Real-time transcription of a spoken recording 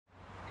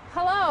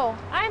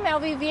I'm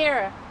Elvie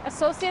Vieira,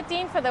 Associate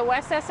Dean for the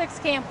West Essex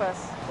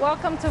campus.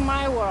 Welcome to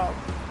my world.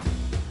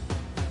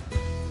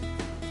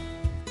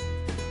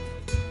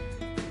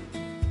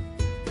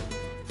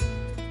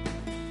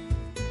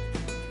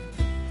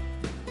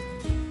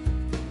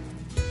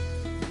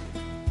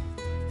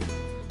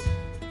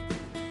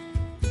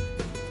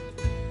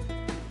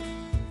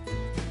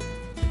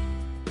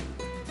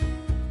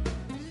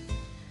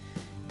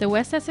 The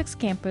West Essex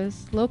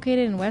campus,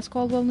 located in West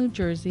Caldwell, New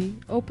Jersey,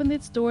 opened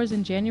its doors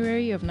in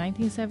January of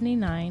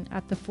 1979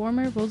 at the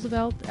former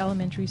Roosevelt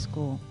Elementary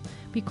School.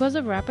 Because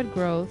of rapid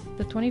growth,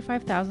 the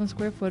 25,000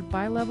 square foot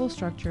bi-level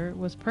structure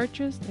was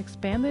purchased,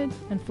 expanded,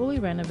 and fully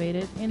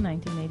renovated in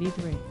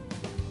 1983.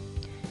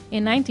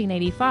 In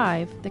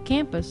 1985, the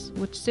campus,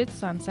 which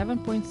sits on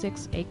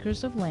 7.6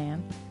 acres of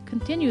land,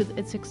 continued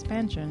its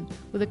expansion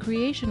with the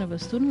creation of a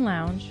student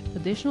lounge,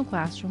 additional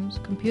classrooms,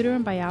 computer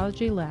and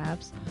biology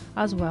labs,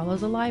 as well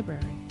as a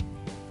library.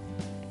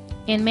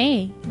 In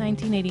May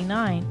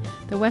 1989,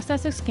 the West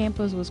Essex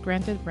campus was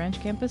granted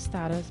branch campus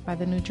status by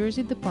the New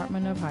Jersey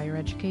Department of Higher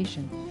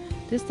Education.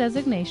 This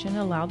designation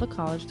allowed the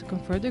college to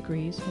confer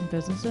degrees in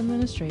business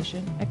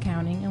administration,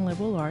 accounting, and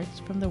liberal arts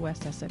from the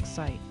West Essex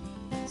site.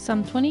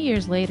 Some 20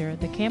 years later,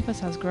 the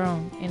campus has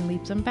grown in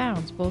leaps and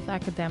bounds, both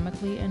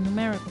academically and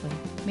numerically.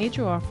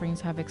 Major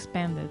offerings have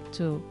expanded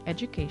to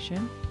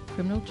education,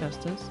 criminal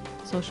justice,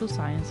 social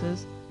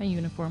sciences, and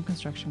uniform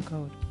construction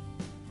code.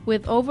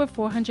 With over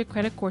 400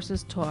 credit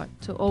courses taught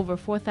to over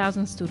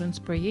 4,000 students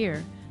per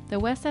year, the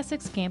West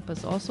Essex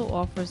campus also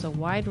offers a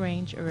wide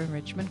range of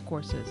enrichment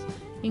courses,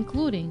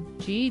 including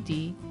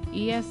GED,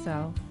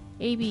 ESL,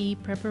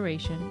 ABE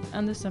preparation,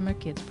 and the Summer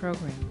Kids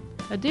program.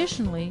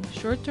 Additionally,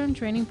 short-term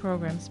training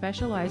programs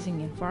specializing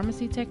in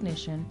pharmacy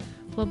technician,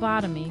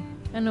 phlebotomy,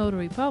 and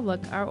notary public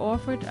are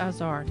offered, as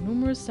are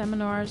numerous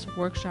seminars,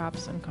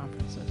 workshops, and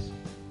conferences.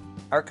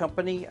 Our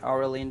company,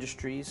 RLA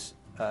Industries,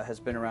 has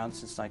been around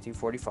since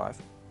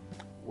 1945.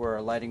 We're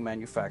a lighting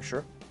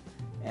manufacturer,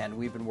 and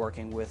we've been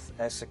working with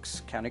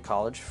Essex County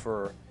College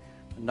for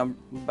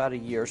about a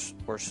year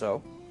or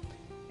so.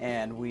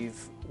 And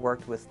we've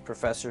worked with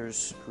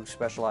professors who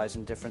specialize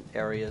in different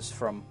areas,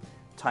 from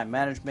time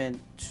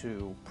management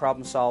to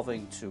problem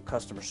solving to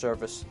customer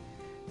service,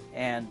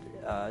 and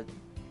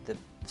the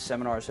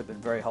seminars have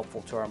been very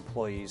helpful to our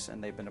employees,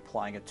 and they've been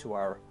applying it to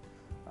our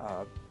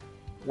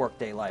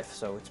workday life.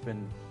 So it's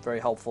been very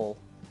helpful.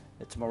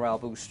 It's a morale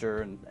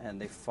booster, and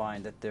they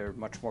find that they're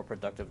much more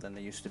productive than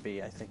they used to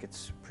be. I think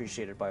it's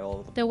appreciated by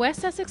all of them. The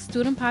West Essex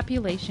student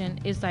population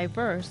is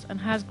diverse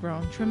and has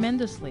grown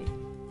tremendously.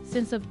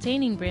 Since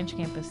obtaining branch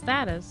campus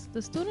status,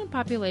 the student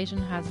population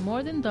has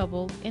more than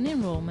doubled in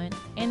enrollment,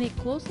 and it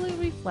closely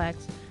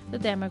reflects the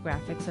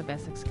demographics of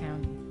Essex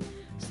County.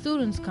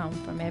 Students come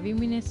from every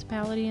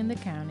municipality in the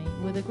county,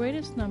 with the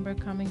greatest number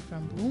coming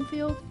from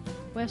Bloomfield,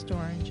 West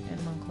Orange,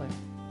 and Montclair.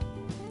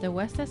 The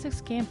West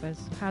Essex campus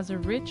has a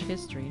rich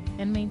history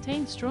and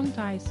maintains strong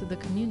ties to the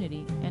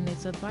community and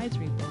its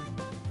advisory board.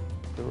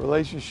 The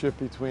relationship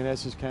between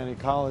Essex County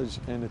College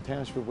and the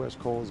Township of West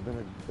Caldwell has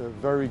been a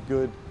very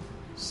good,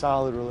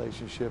 solid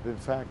relationship. In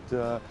fact,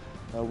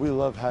 we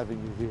love having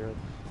you here.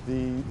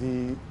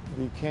 The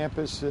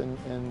campus and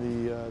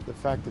the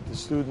fact that the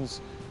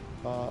students'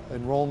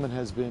 enrollment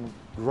has been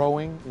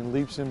growing in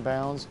leaps and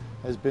bounds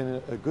has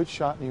been a good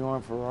shot in the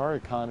arm for our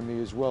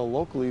economy as well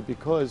locally,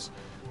 because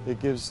it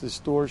gives the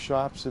store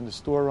shops and the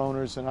store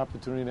owners an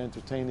opportunity to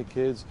entertain the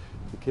kids.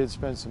 The kids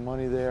spend some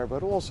money there,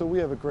 but also we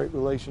have a great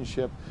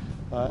relationship,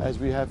 as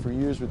we have for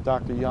years, with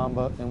Dr.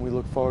 Yamba, and we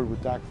look forward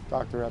with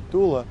Dr.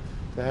 Abdullah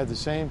to have the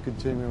same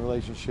continuing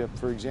relationship.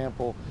 For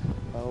example,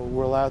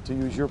 we're allowed to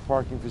use your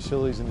parking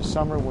facilities in the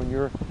summer when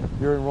your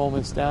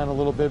enrollment's down a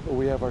little bit, but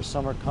we have our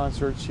summer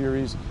concert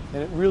series,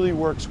 and it really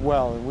works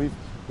well. And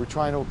we're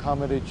trying to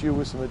accommodate you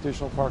with some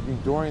additional parking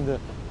during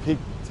the peak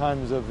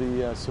times of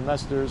the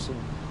semesters. And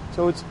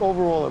so it's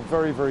overall a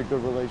very, very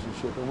good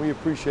relationship, and we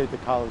appreciate the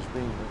college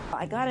being here.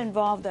 I got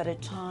involved at a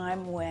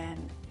time when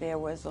there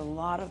was a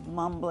lot of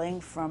mumbling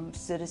from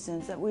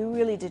citizens that we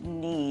really didn't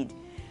need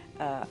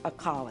a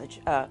college,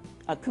 a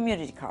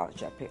community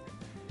college up here.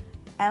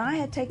 And I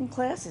had taken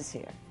classes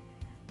here,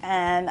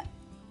 and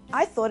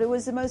I thought it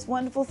was the most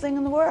wonderful thing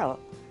in the world.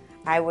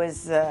 I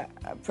was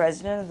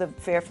president of the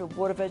Fairfield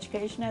Board of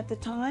Education at the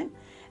time,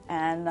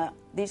 and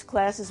these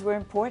classes were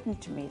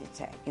important to me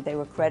to take. They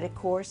were credit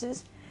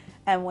courses,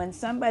 and when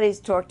somebody's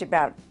talked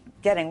about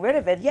getting rid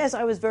of it, yes,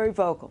 I was very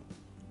vocal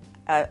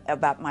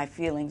about my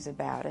feelings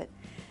about it.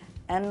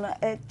 And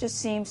it just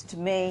seems to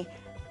me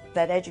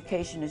that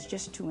education is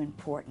just too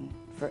important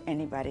for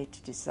anybody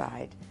to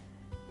decide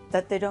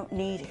that they don't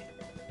need it.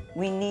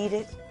 We need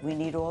it. We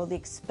need all the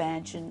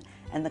expansion,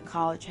 and the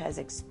college has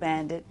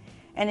expanded.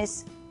 And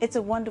it's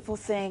a wonderful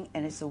thing,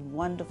 and it's a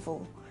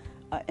wonderful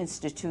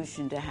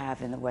institution to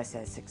have in the West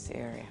Essex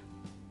area.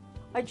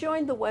 I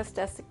joined the West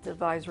Essex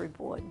Advisory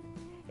Board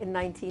in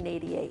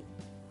 1988.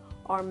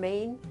 Our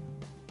main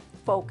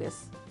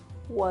focus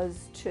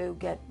was to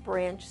get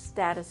branch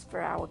status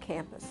for our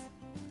campus.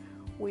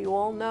 We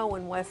all know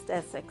in West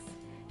Essex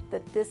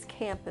that this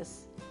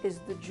campus is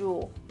the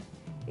jewel.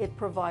 It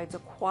provides a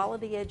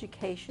quality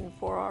education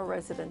for our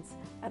residents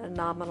at a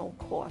nominal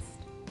cost.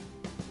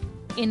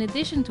 In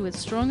addition to its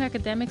strong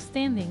academic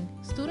standing,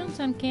 students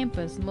on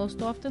campus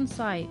most often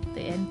cite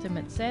the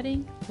intimate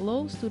setting,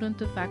 low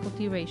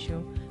student-to-faculty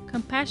ratio,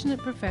 compassionate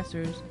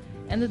professors,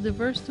 and the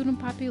diverse student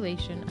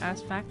population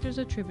as factors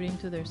attributing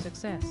to their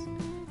success.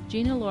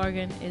 Gina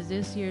Lorgan is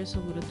this year's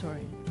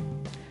salutatorian.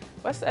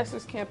 West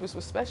Essex campus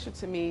was special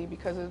to me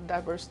because of the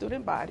diverse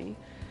student body.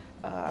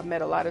 I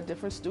met a lot of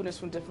different students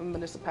from different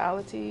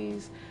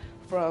municipalities,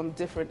 from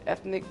different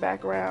ethnic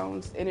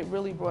backgrounds, and it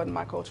really broadened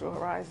my cultural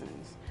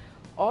horizons.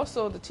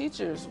 Also, the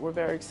teachers were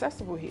very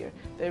accessible here.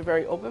 They were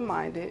very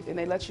open-minded, and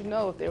they let you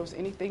know if there was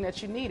anything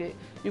that you needed,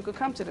 you could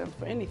come to them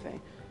for anything.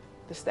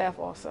 The staff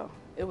also.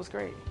 It was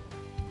great.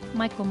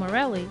 Michael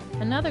Morelli,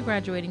 another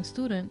graduating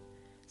student,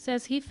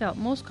 says he felt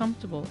most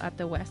comfortable at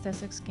the West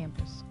Essex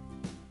campus.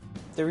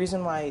 The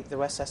reason why the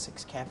West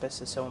Essex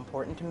campus is so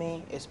important to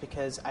me is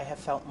because I have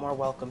felt more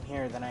welcome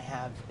here than I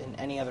have in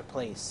any other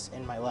place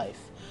in my life.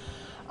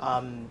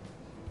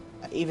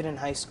 Even in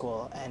high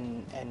school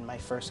and my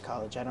first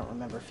college, I don't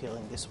remember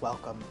feeling this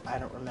welcome. I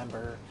don't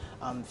remember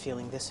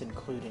feeling this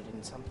included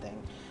in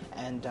something.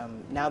 And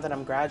now that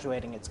I'm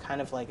graduating, it's kind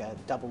of like a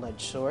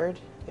double-edged sword,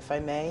 if I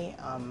may.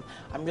 I'm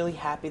really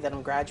happy that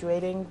I'm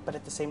graduating, but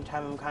at the same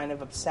time I'm kind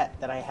of upset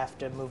that I have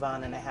to move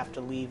on and I have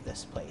to leave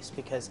this place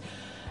because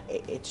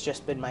it's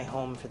just been my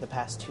home for the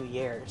past 2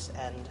 years,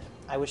 and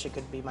I wish it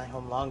could be my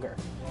home longer.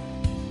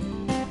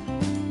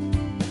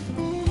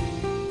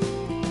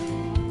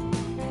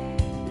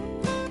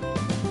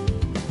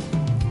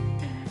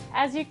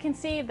 As you can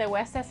see, the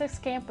West Essex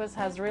campus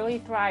has really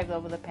thrived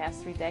over the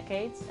past 3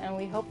 decades, and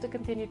we hope to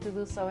continue to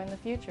do so in the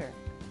future.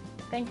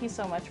 Thank you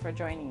so much for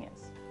joining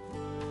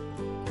us.